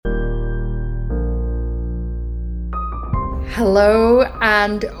Hello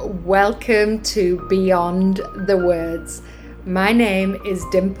and welcome to Beyond the Words. My name is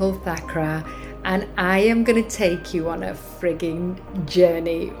Dimple Thakra and I am going to take you on a frigging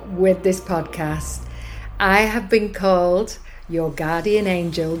journey with this podcast. I have been called your guardian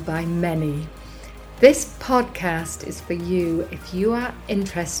angel by many. This podcast is for you if you are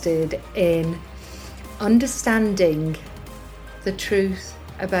interested in understanding the truth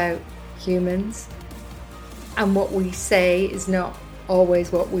about humans, and what we say is not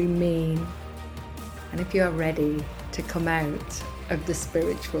always what we mean. And if you are ready to come out of the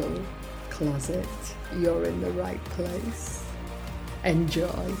spiritual closet, you're in the right place.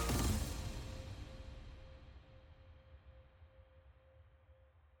 Enjoy.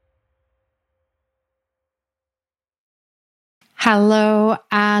 Hello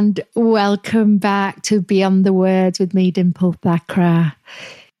and welcome back to Beyond the Words with me, Dimple Thakra.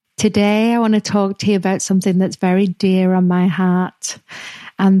 Today, I want to talk to you about something that's very dear on my heart,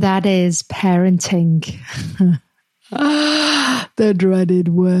 and that is parenting. The dreaded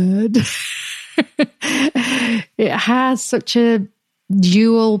word. It has such a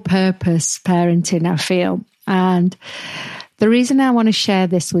dual purpose, parenting, I feel. And the reason I want to share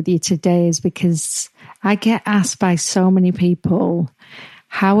this with you today is because I get asked by so many people,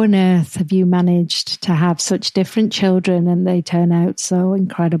 how on earth have you managed to have such different children and they turn out so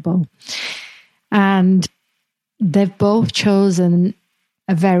incredible? And they've both chosen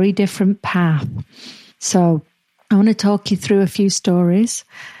a very different path. So I want to talk you through a few stories,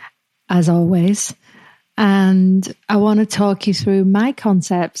 as always. And I want to talk you through my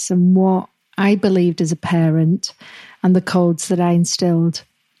concepts and what I believed as a parent and the codes that I instilled.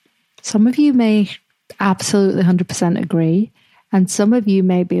 Some of you may absolutely 100% agree. And some of you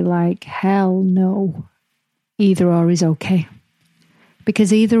may be like, hell no, either or is okay.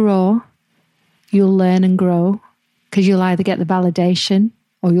 Because either or, you'll learn and grow, because you'll either get the validation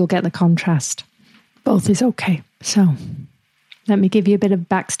or you'll get the contrast. Both is okay. So let me give you a bit of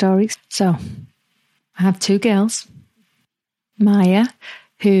backstory. So I have two girls, Maya,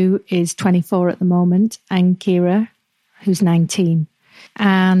 who is 24 at the moment, and Kira, who's 19.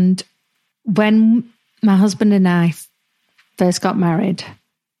 And when my husband and I first got married,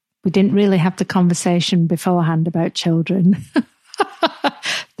 we didn't really have the conversation beforehand about children.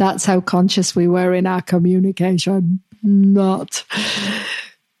 That's how conscious we were in our communication. Not.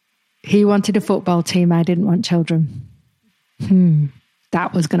 He wanted a football team. I didn't want children.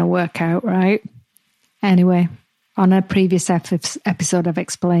 That was going to work out, right? Anyway, on a previous episode, I've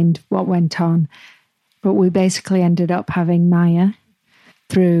explained what went on. But we basically ended up having Maya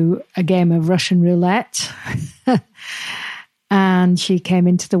through a game of Russian roulette. And she came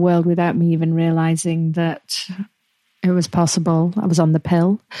into the world without me even realizing that it was possible. I was on the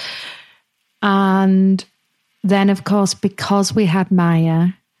pill. And then, of course, because we had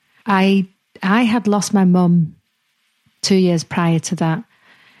Maya, I had lost my mum 2 years prior to that.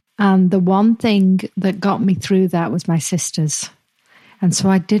 And the one thing that got me through that was my sisters. And so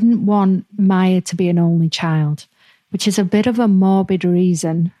I didn't want Maya to be an only child, which is a bit of a morbid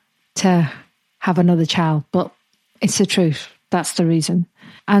reason to have another child, but it's the truth. That's the reason.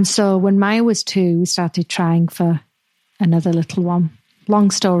 And so when Maya was 2, we started trying for another little one.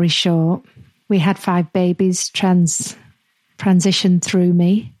 Long story short, we had 5 babies transition through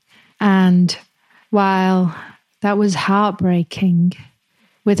me. And while that was heartbreaking,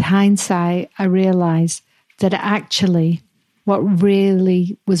 with hindsight, I realized that actually what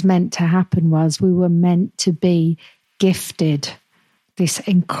really was meant to happen was we were meant to be gifted this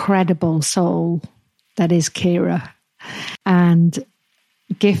incredible soul that is Kira, and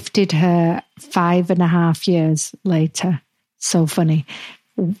gifted her 5.5 years later. So funny.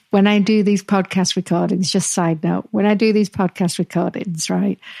 When I do these podcast recordings, just side note, when I do these podcast recordings,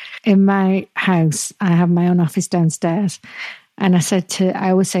 right, in my house, I have my own office downstairs. And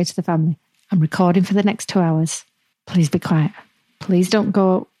I always say to the family, I'm recording for the next 2 hours. Please be quiet. Please don't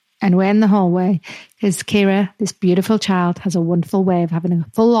go anywhere in the hallway, because Kira, this beautiful child, has a wonderful way of having a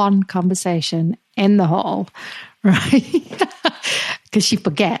full-on conversation in the hall, right? Because she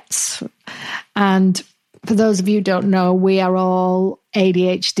forgets. And for those of you who don't know, we are all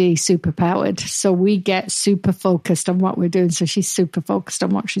ADHD superpowered. So we get super focused on what we're doing. So she's super focused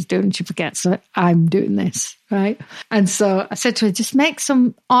on what she's doing. She forgets that I'm doing this, right? And so I said to her, just make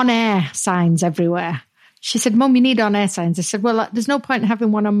some on-air signs everywhere. She said, Mum, you need on-air signs. I said, well, there's no point in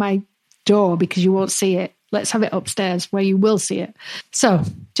having one on my door because you won't see it. Let's have it upstairs where you will see it. So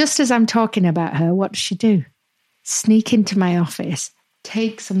just as I'm talking about her, what does she do? Sneak into my office,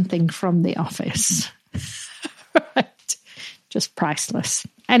 take something from the office. Right? Just priceless.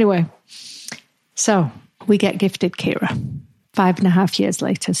 Anyway, so we get gifted Kira. 5.5 years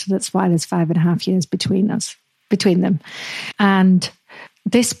later. So that's why there's 5.5 years between them. And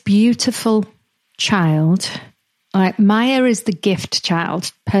this beautiful child, like Maya is the gift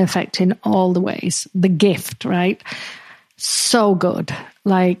child, perfect in all the ways. The gift, right? So good.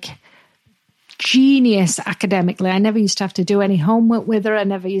 Like genius academically. I never used to have to do any homework with her. I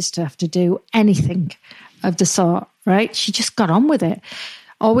never used to have to do anything of the sort, right? She just got on with it.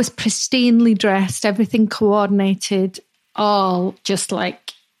 Always pristinely dressed, everything coordinated, all just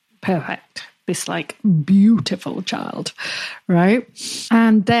like perfect. This like beautiful child, right?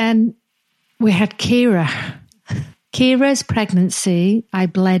 And then we had Kira. Kira's pregnancy, I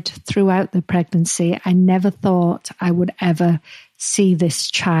bled throughout the pregnancy. I never thought I would ever see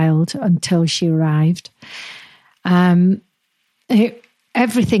this child until she arrived.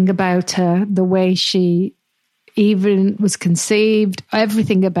 Everything about her, the way she even was conceived,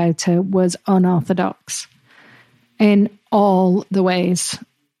 everything about her was unorthodox in all the ways.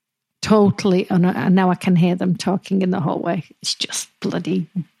 Totally, and now I can hear them talking in the hallway. It's just bloody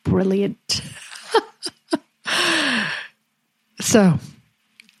brilliant. So,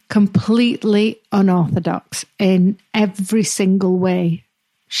 completely unorthodox in every single way,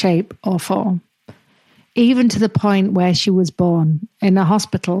 shape or form. Even to the point where she was born in a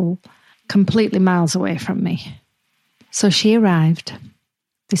hospital completely miles away from me. So she arrived,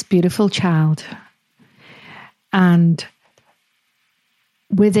 this beautiful child, and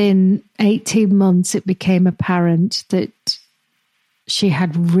within 18 months, it became apparent that she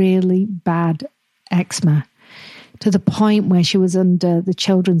had really bad eczema, to the point where she was under the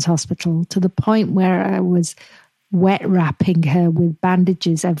children's hospital, to the point where I was wet wrapping her with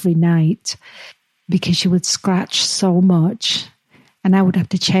bandages every night because she would scratch so much. And I would have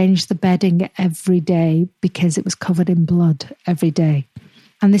to change the bedding every day because it was covered in blood every day.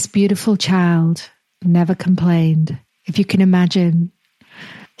 And this beautiful child never complained. If you can imagine,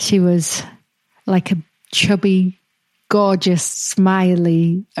 she was like a chubby, gorgeous,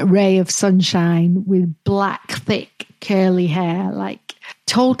 smiley ray of sunshine with black, thick, curly hair, like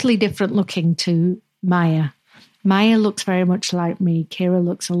totally different looking to Maya. Maya looks very much like me. Kira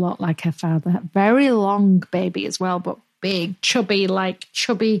looks a lot like her father. Very long baby as well, but big, chubby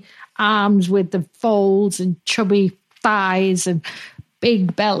arms with the folds and chubby thighs and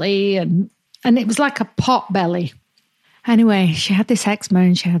big belly. And it was like a pot belly. Anyway, she had this eczema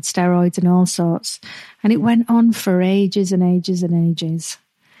and she had steroids and all sorts. And it went on for ages and ages and ages.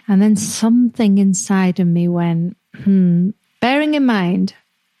 And then something inside of me went, bearing in mind,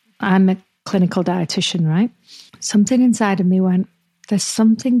 I'm a clinical dietitian, right? Something inside of me went, there's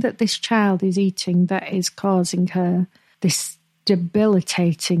something that this child is eating that is causing her this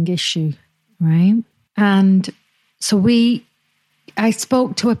debilitating issue, right? And so I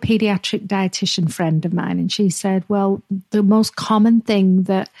spoke to a pediatric dietitian friend of mine, and she said, well, the most common thing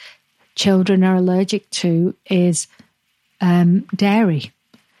that children are allergic to is dairy.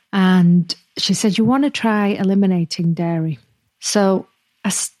 And she said, you want to try eliminating dairy. So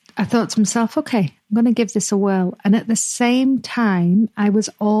I thought to myself, okay, I'm going to give this a whirl. And at the same time, I was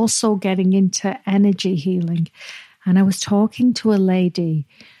also getting into energy healing. And I was talking to a lady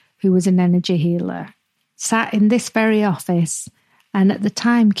who was an energy healer, sat in this very office. And at the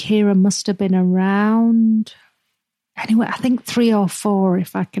time, Kira must have been around, anyway, I think 3 or 4,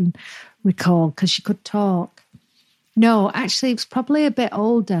 if I can recall, because she could talk. No, actually, it was probably a bit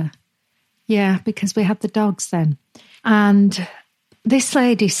older. Yeah, because we had the dogs then. And this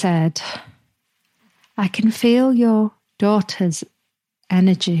lady said, I can feel your daughter's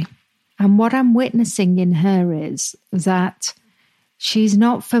energy. And what I'm witnessing in her is that she's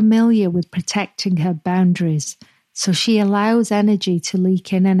not familiar with protecting her boundaries. So she allows energy to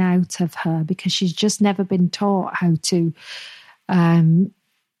leak in and out of her because she's just never been taught how to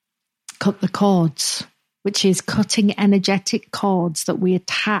cut the cords, which is cutting energetic cords that we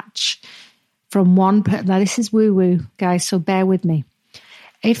attach from one person. Now, this is woo-woo, guys, so bear with me.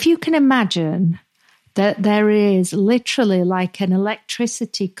 If you can imagine that there is literally like an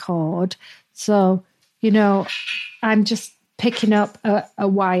electricity cord. So, I'm just picking up a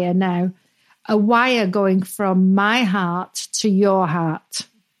wire now. A wire going from my heart to your heart,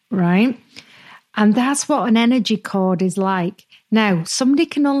 right? And that's what an energy cord is like. Now, somebody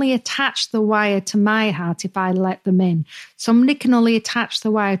can only attach the wire to my heart if I let them in. Somebody can only attach the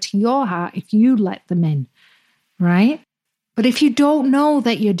wire to your heart if you let them in, right? But if you don't know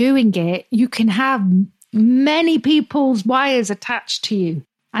that you're doing it, you can have many people's wires attached to you,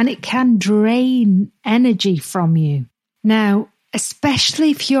 and it can drain energy from you. Now,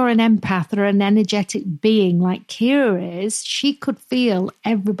 especially if you're an empath or an energetic being like Kira is, she could feel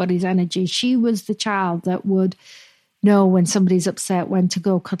everybody's energy. She was the child that would know when somebody's upset, when to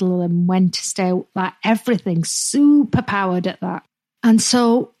go cuddle them, when to stay, like everything, super powered at that. And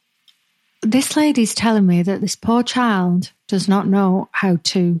so this lady's telling me that this poor child does not know how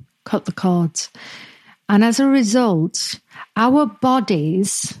to cut the cords. And as a result, our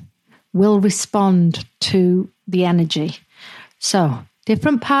bodies will respond to the energy. So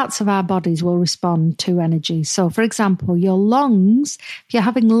different parts of our bodies will respond to energy. So, for example, your lungs, if you're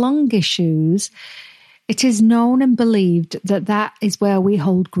having lung issues, it is known and believed that that is where we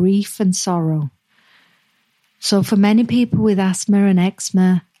hold grief and sorrow. So for many people with asthma and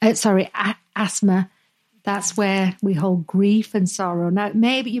asthma, that's where we hold grief and sorrow. Now,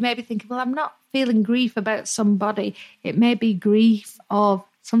 maybe you may be thinking, well, I'm not feeling grief about somebody. It may be grief of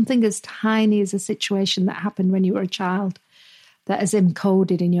something as tiny as a situation that happened when you were a child that is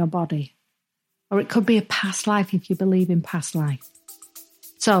encoded in your body. Or it could be a past life if you believe in past life.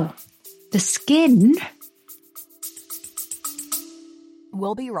 So the skin...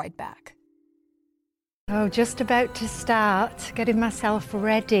 We'll be right back. Oh, just about to start, getting myself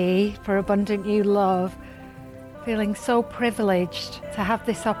ready for Abundant You Love. Feeling so privileged to have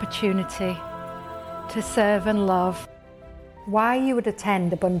this opportunity to serve and love. Why you would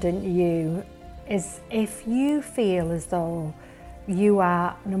attend Abundant You is if you feel as though you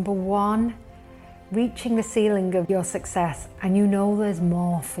are, number one, reaching the ceiling of your success and you know there's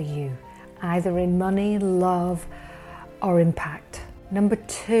more for you, either in money, love, or impact. Number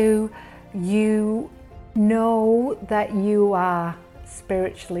two, you know that you are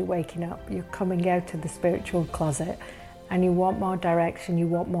spiritually waking up. You're coming out of the spiritual closet and you want more direction, you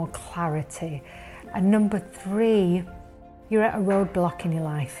want more clarity. And number three, you're at a roadblock in your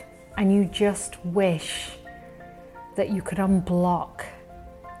life and you just wish that you could unblock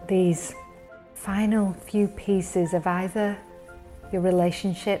these final few pieces of either your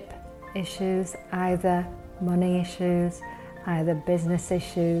relationship issues, either money issues, either business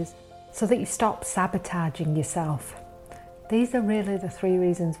issues, so that you stop sabotaging yourself. These are really the three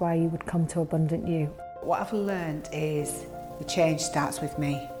reasons why you would come to Abundant You. What I've learned is the change starts with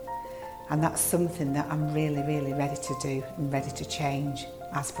me, and that's something that I'm really, really ready to do and ready to change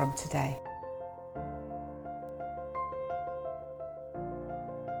as from today.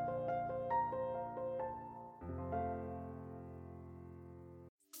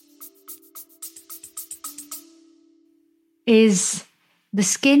 Is the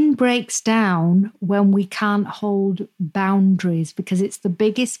skin breaks down when we can't hold boundaries, because it's the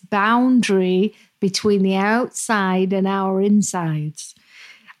biggest boundary between the outside and our insides,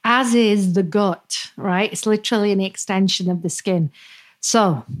 as is the gut, right? It's literally an extension of the skin.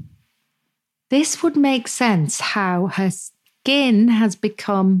 So this would make sense how her skin has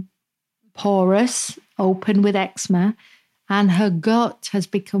become porous, open with eczema, and her gut has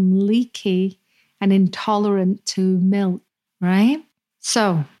become leaky and intolerant to milk. Right?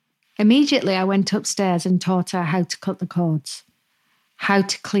 So immediately I went upstairs and taught her how to cut the cords, how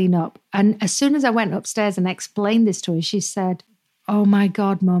to clean up. And as soon as I went upstairs and explained this to her, she said, oh my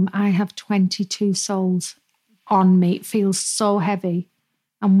God, Mum, I have 22 souls on me. It feels so heavy.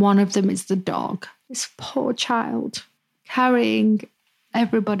 And one of them is the dog. This poor child carrying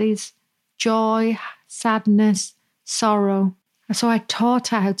everybody's joy, sadness, sorrow. So I taught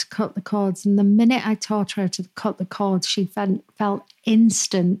her how to cut the cords. And the minute I taught her how to cut the cords, she felt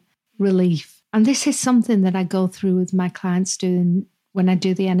instant relief. And this is something that I go through with my clients doing when I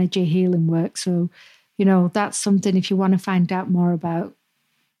do the energy healing work. So, you know, that's something, if you want to find out more about,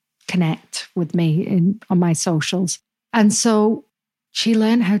 connect with me on my socials. And so she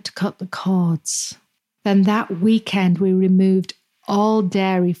learned how to cut the cords. Then that weekend, we removed all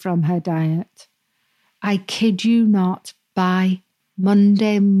dairy from her diet. I kid you not. By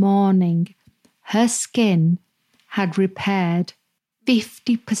Monday morning, her skin had repaired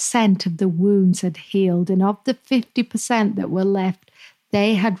 50% of the wounds had healed. And of the 50% that were left,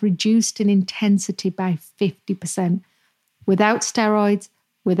 they had reduced in intensity by 50%. Without steroids,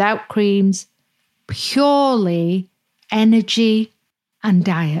 without creams, purely energy and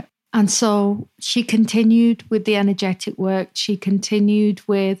diet. And so she continued with the energetic work. She continued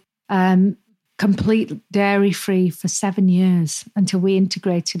with complete dairy-free for 7 years until we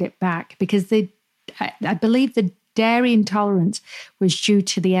integrated it back, because I believe the dairy intolerance was due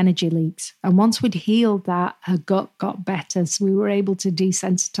to the energy leaks. And once we'd healed that, her gut got better, so we were able to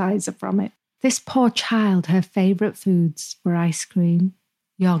desensitize her from it. This poor child, her favourite foods were ice cream,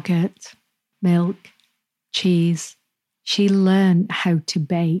 yogurt, milk, cheese. She learned how to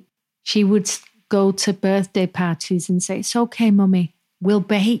bake. She would go to birthday parties and say, it's okay, Mummy, we'll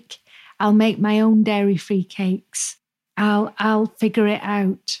bake. I'll make my own dairy-free cakes. I'll figure it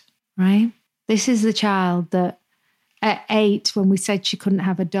out, right? This is the child that at 8, when we said she couldn't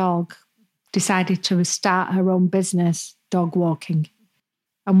have a dog, decided to start her own business, dog walking.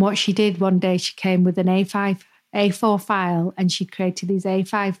 And what she did one day, she came with an A4 file, and she created these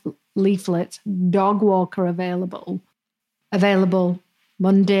A5 leaflets, dog walker available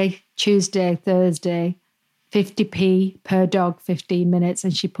Monday, Tuesday, Thursday, 50p per dog, 15 minutes.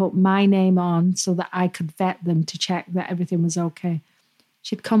 And she put my name on so that I could vet them to check that everything was okay.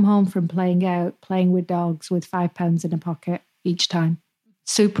 She'd come home from playing with dogs with £5 in her pocket each time.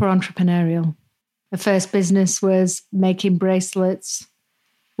 Super entrepreneurial. Her first business was making bracelets,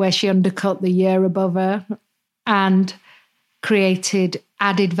 where she undercut the year above her and created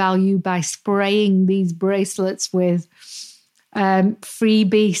added value by spraying these bracelets with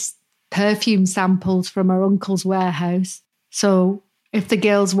freebie perfume samples from her uncle's warehouse. So if the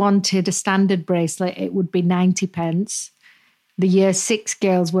girls wanted a standard bracelet, it would be 90p. The year 6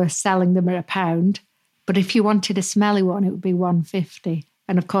 girls were selling them at £1. But if you wanted a smelly one, it would be 150.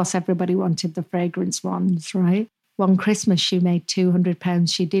 And of course, everybody wanted the fragrance ones, right? One Christmas, she made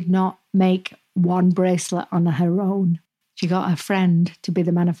 £200. She did not make one bracelet on her own. She got a friend to be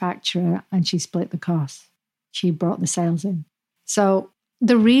the manufacturer, and she split the cost. She brought the sales in. So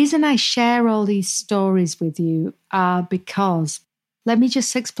the reason I share all these stories with you are because, let me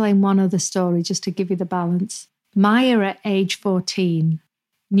just explain one other story just to give you the balance. Maya at age 14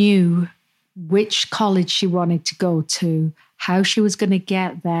 knew which college she wanted to go to, how she was going to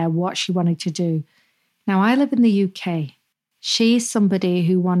get there, what she wanted to do. Now, I live in the UK. She's somebody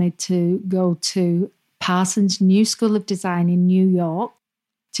who wanted to go to Parsons New School of Design in New York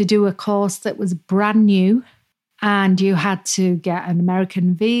to do a course that was brand new, and you had to get an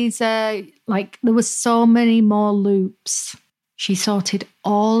American visa. Like, there was so many more loops. She sorted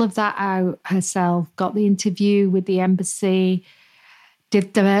all of that out herself, got the interview with the embassy,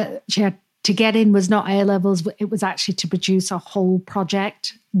 she had to get in was not A-levels, it was actually to produce a whole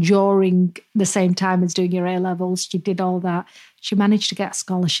project during the same time as doing your A-levels. She did all that. She managed to get a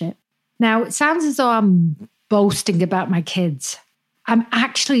scholarship. Now, it sounds as though I'm boasting about my kids. I'm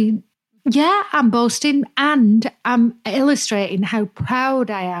actually, I'm boasting, and I'm illustrating how proud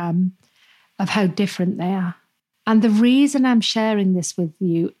I am of how different they are. And the reason I'm sharing this with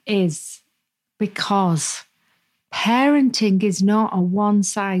you is because parenting is not a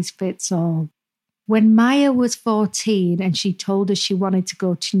one-size-fits-all. When Maya was 14 and she told us she wanted to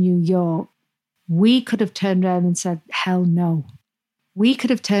go to New York, we could have turned around and said, hell no. We could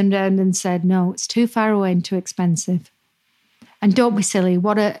have turned around and said, no, it's too far away and too expensive. And don't be silly.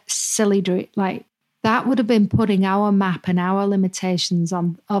 What a silly dream. Like, that would have been putting our map and our limitations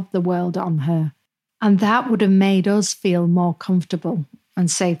of the world on her. And that would have made us feel more comfortable and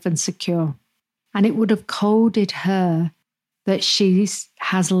safe and secure. And it would have coded her that she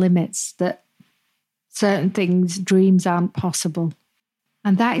has limits, that certain things, dreams aren't possible.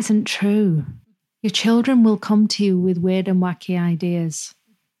 And that isn't true. Your children will come to you with weird and wacky ideas.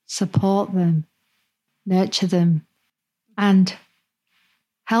 Support them, nurture them, and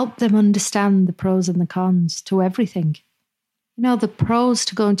help them understand the pros and the cons to everything. You know, the pros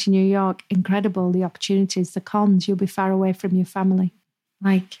to going to New York, incredible, the opportunities, the cons, you'll be far away from your family.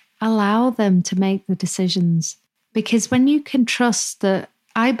 Like, allow them to make the decisions. Because when you can trust that,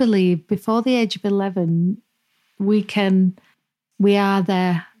 I believe before the age of 11, we are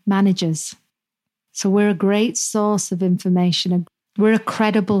their managers. So we're a great source of information. We're a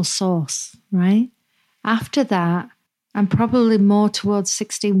credible source, right? After that, and probably more towards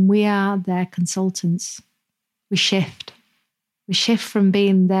 16, we are their consultants. We shift. We shift from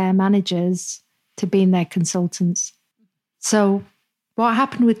being their managers to being their consultants. So what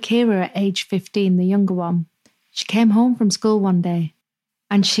happened with Kira at age 15, the younger one, she came home from school one day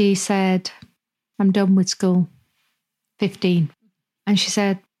and she said, I'm done with school, 15. And she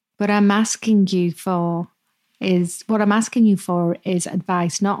said, what I'm asking you for is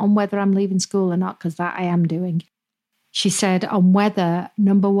advice, not on whether I'm leaving school or not, because that I am doing. She said on whether,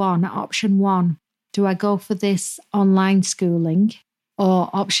 number one, option one, do I go for this online schooling? Or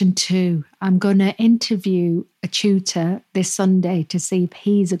option two, I'm going to interview a tutor this Sunday to see if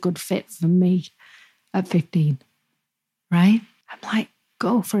he's a good fit for me at 15. Right? I'm like,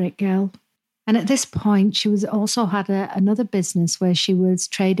 go for it, girl. And at this point, she was also had another business where she was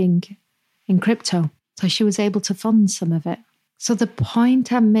trading in crypto. So she was able to fund some of it. So the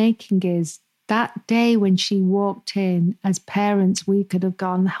point I'm making is that day when she walked in, as parents, we could have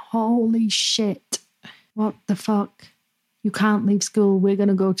gone, holy shit, what the fuck? You can't leave school, we're going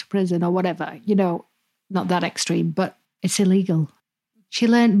to go to prison or whatever. You know, not that extreme, but it's illegal. She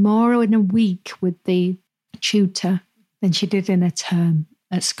learned more in a week with the tutor than she did in a term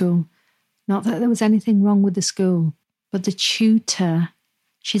at school. Not that there was anything wrong with the school, But the tutor,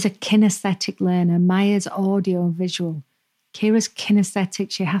 she's a kinesthetic learner. Maya's audio and visual. Kira's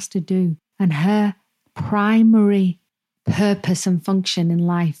kinesthetic, she has to do. And her primary purpose and function in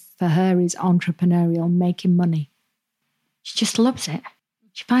life for her is entrepreneurial, making money. She just loves it.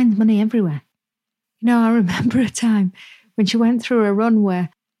 She finds money everywhere. You know, I remember a time when she went through a run where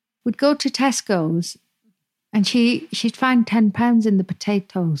we'd go to Tesco's and she'd find £10 in the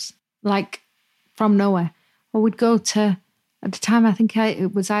potatoes, like from nowhere. Or we'd go to, at the time, I think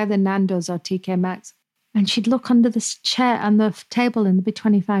it was either Nando's or TK Maxx, and she'd look under the chair on the table and there'd be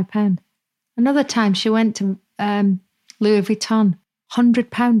 £25. Another time she went to Louis Vuitton,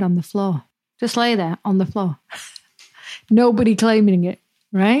 £100 on the floor. Just lay there on the floor. Nobody claiming it,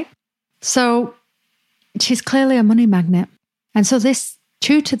 right? So she's clearly a money magnet. And so this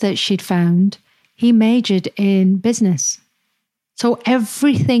tutor that she'd found, he majored in business. So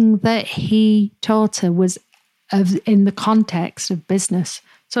everything that he taught her was in the context of business.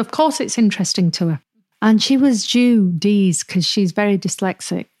 So of course it's interesting to her. And she was due D's because she's very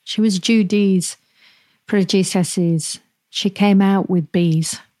dyslexic. She was due D's for her GCSEs. She came out with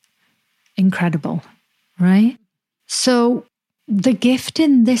B's. Incredible, right? So the gift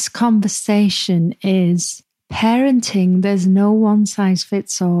in this conversation is parenting. There's no one size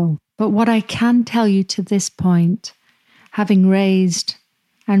fits all. But what I can tell you to this point, having raised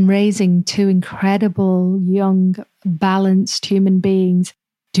and raising two incredible, young, balanced human beings,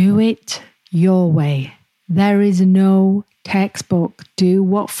 do it your way. There is no textbook. Do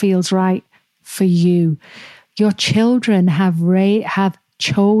what feels right for you. Your children have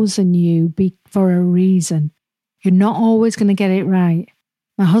chosen you for a reason. You're not always going to get it right.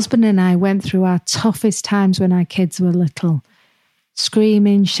 My husband and I went through our toughest times when our kids were little.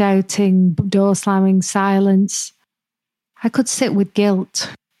 Screaming, shouting, door slamming, silence. I could sit with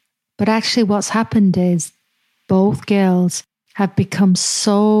guilt. But actually what's happened is both girls have become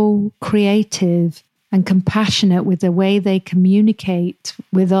so creative and compassionate with the way they communicate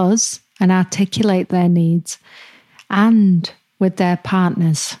with us and articulate their needs and with their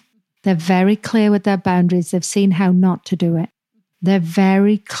partners. They're very clear with their boundaries. They've seen how not to do it. They're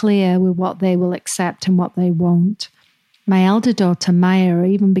very clear with what they will accept and what they won't. My elder daughter, Maya,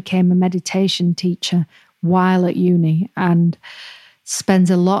 even became a meditation teacher while at uni and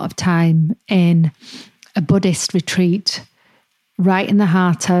spends a lot of time in a Buddhist retreat right in the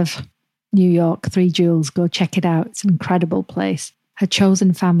heart of New York, Three Jewels. Go check it out. It's an incredible place. Her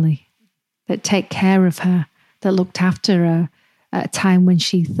chosen family that take care of her, that looked after her at a time when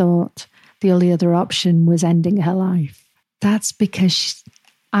she thought the only other option was ending her life. That's because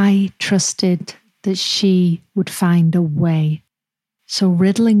I trusted that she would find a way. So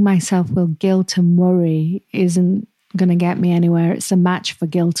riddling myself with guilt and worry isn't going to get me anywhere. It's a match for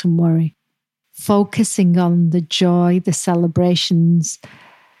guilt and worry. Focusing on the joy, the celebrations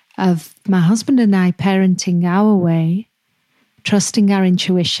of my husband and I parenting our way, trusting our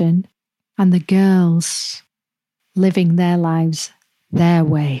intuition, and the girls living their lives their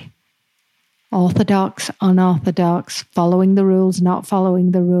way. Orthodox, unorthodox, following the rules, not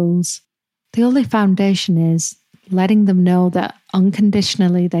following the rules. The only foundation is letting them know that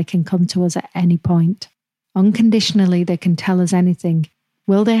unconditionally they can come to us at any point. Unconditionally they can tell us anything.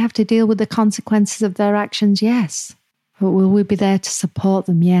 Will they have to deal with the consequences of their actions? Yes. But will we be there to support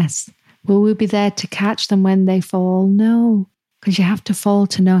them? Yes. Will we be there to catch them when they fall? No. Because you have to fall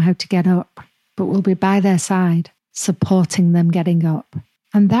to know how to get up. But we'll be by their side, supporting them getting up.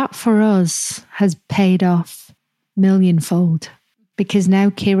 And that for us has paid off millionfold. Because now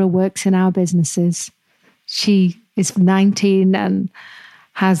Kira works in our businesses. She is 19 and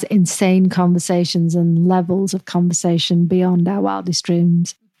has insane conversations and levels of conversation beyond our wildest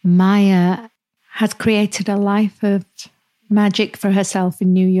dreams. Maya has created a life of magic for herself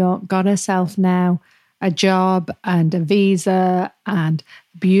in New York, got herself now a job and a visa and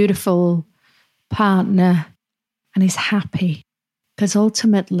a beautiful partner, and is happy. Because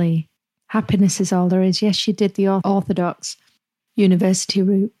ultimately, happiness is all there is. Yes, she did the Orthodox university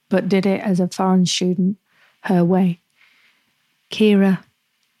route, but did it as a foreign student her way. Kira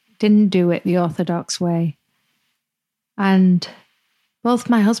didn't do it the Orthodox way. And both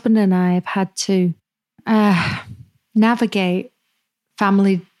my husband and I have had to navigate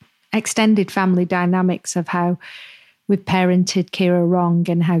extended family dynamics of how we've parented Kira wrong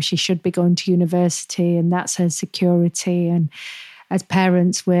and how she should be going to university and that's her security. And as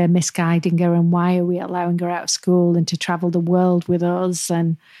parents, we're misguiding her and why are we allowing her out of school and to travel the world with us?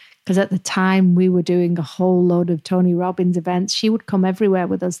 And because at the time we were doing a whole load of Tony Robbins events, she would come everywhere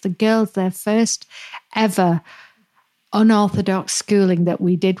with us. The girls, their first ever unorthodox schooling that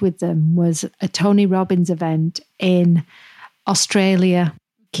we did with them was a Tony Robbins event in Australia.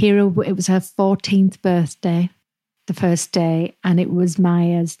 Kira, it was her 14th birthday, the first day, and it was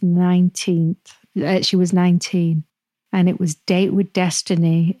Maya's 19th. She was 19. And it was Date with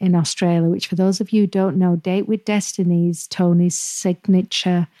Destiny in Australia, which for those of you who don't know, Date with Destiny is Tony's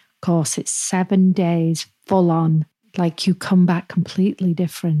signature course. It's 7 days full on, like you come back completely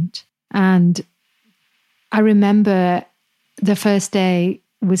different. And I remember the first day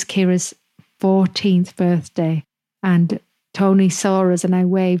was Kira's 14th birthday, and Tony saw us and I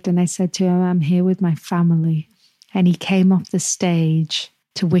waved and I said to him, I'm here with my family. And he came off the stage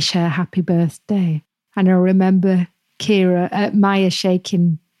to wish her happy birthday. And I remember Maya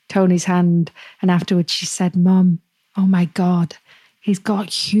shaking Tony's hand, and afterwards she said, Mum, oh my God, he's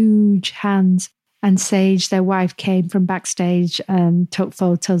got huge hands. And Sage, their wife, came from backstage and took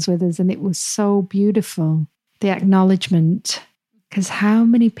photos with us, and it was so beautiful, the acknowledgement. Because how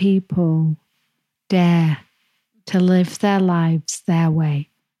many people dare to live their lives their way?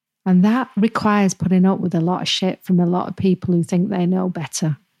 And that requires putting up with a lot of shit from a lot of people who think they know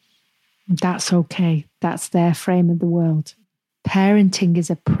better. That's okay. That's their frame of the world. Parenting is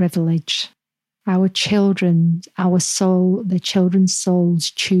a privilege. Our children, the children's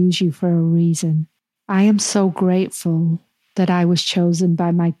souls choose you for a reason. I am so grateful that I was chosen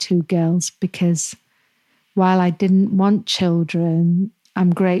by my 2 girls, because while I didn't want children,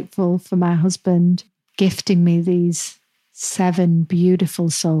 I'm grateful for my husband gifting me these 7 beautiful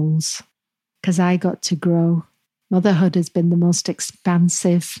souls, because I got to grow. Motherhood has been the most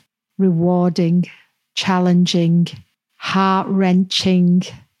expansive, rewarding, challenging, heart-wrenching,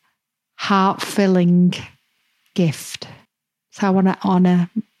 heart-filling gift. So I want to honour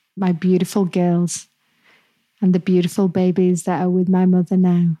my beautiful girls and the beautiful babies that are with my mother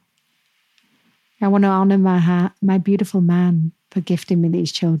now. I want to honour my beautiful man for gifting me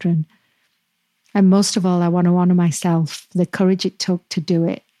these children. And most of all, I want to honour myself for the courage it took to do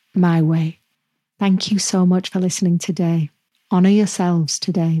it my way. Thank you so much for listening today. Honour yourselves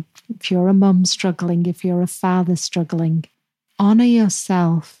today. If you're a mum struggling, if you're a father struggling, honour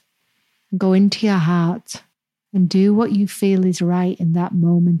yourself. Go into your heart and do what you feel is right in that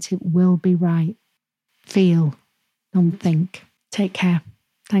moment. It will be right. Feel, don't think. Take care.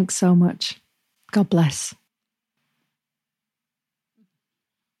 Thanks so much. God bless.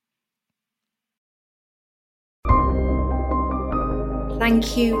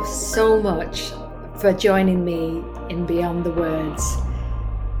 Thank you so much for joining me in Beyond the Words.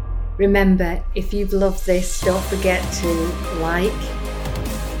 Remember, if you've loved this, don't forget to like,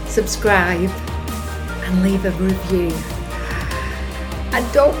 subscribe, and leave a review.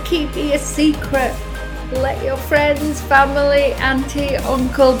 And don't keep it a secret. Let your friends, family, auntie,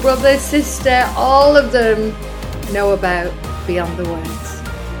 uncle, brother, sister, all of them know about Beyond the Words.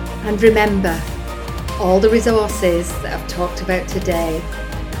 And remember, all the resources that I've talked about today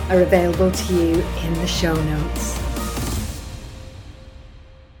are available to you in the show notes.